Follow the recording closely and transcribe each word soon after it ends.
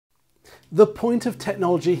The point of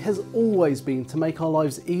technology has always been to make our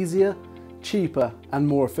lives easier, cheaper and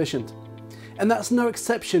more efficient. And that's no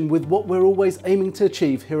exception with what we're always aiming to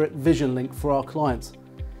achieve here at VisionLink for our clients.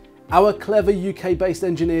 Our clever UK-based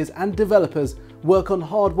engineers and developers work on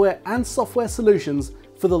hardware and software solutions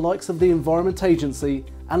for the likes of the Environment Agency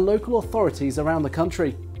and local authorities around the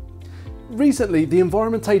country. Recently, the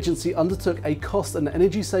Environment Agency undertook a cost and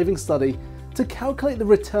energy saving study to calculate the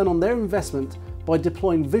return on their investment by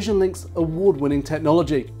deploying VisionLink's award-winning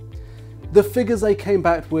technology. The figures they came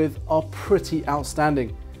back with are pretty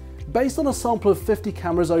outstanding, based on a sample of 50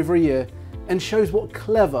 cameras over a year, and shows what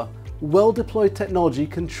clever, well-deployed technology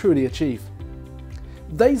can truly achieve.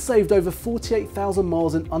 They saved over 48,000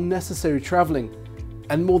 miles in unnecessary travelling,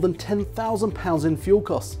 and more than £10,000 in fuel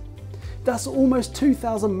costs. That's almost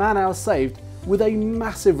 2,000 man-hours saved, with a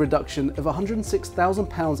massive reduction of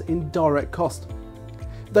 £106,000 in direct cost.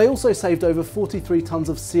 They also saved over 43 tonnes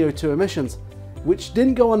of CO2 emissions, which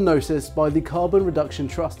didn't go unnoticed by the Carbon Reduction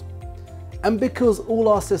Trust. And because all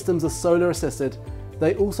our systems are solar assisted,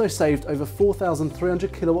 they also saved over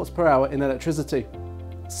 4,300 kilowatts per hour in electricity.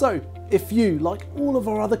 So, if you, like all of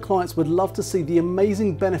our other clients, would love to see the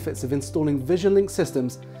amazing benefits of installing VisionLink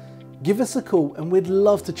systems, give us a call and we'd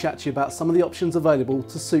love to chat to you about some of the options available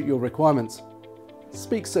to suit your requirements.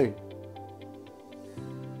 Speak soon.